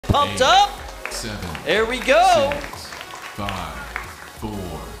pumped up. 7. There we go. 6, 5, 4,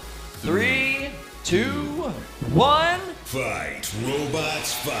 3, 2, 1. Fight,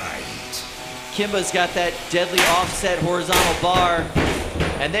 robots, fight. Kimba's got that deadly offset horizontal bar,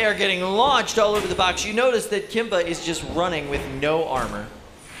 and they are getting launched all over the box. You notice that Kimba is just running with no armor.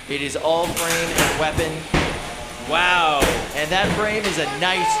 It is all frame and weapon. Wow. And that frame is a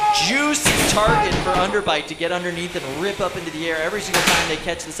nice, juicy target for Underbite to get underneath and rip up into the air. Every single time they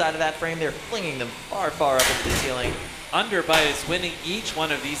catch the side of that frame, they're flinging them far, far up into the ceiling. Underbite is winning each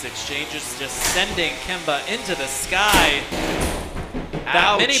one of these exchanges, just sending Kimba into the sky.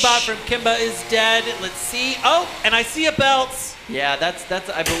 That mini-bot from Kimba is dead. Let's see. Oh, and I see a belt. Yeah, that's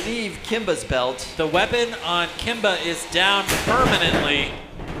I believe, Kimba's belt. The weapon on Kimba is down permanently.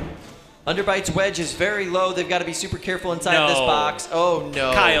 Underbite's wedge is very low. They've got to be super careful inside this box. Oh,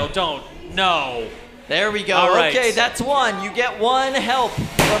 no. Kyle, don't. No. There we go. All right. Okay, that's one. You get one help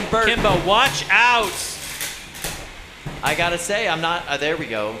from Bert. Kimba, watch out. I got to say, I'm not... there we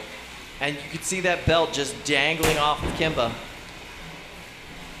go. And you can see that belt just dangling off of Kimba.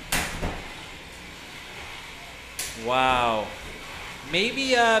 Wow. Maybe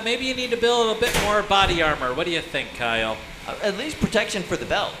you need to build a bit more body armor. What do you think, Kyle? At least protection for the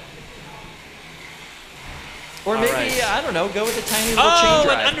belt. Or maybe, I don't know, go with a tiny little chain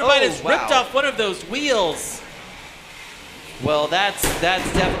drive. And Underbite has ripped off one of those wheels. Well, that's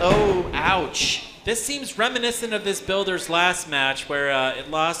definitely... Oh, ouch. This seems reminiscent of this builder's last match where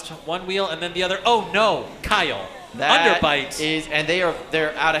it lost one wheel and then the other. Oh, no, Kyle. Underbite is, and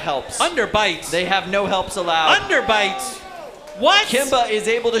they're out of helps. Underbite. They have no helps allowed. Underbite. What? Kimba is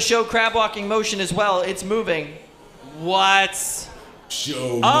able to show crab walking motion as well. It's moving. What?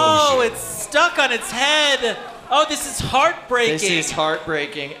 Show oh, motion. It's stuck on its head. Oh, this is heartbreaking. This is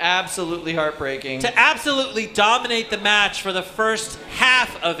heartbreaking. Absolutely heartbreaking. To absolutely dominate the match for the first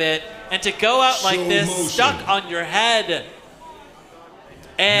half of it, and to go out like this, stuck on your head.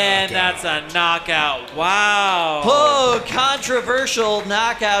 And that's a knockout. Wow. Oh, controversial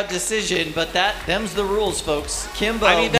knockout decision, but them's the rules, folks. Kimba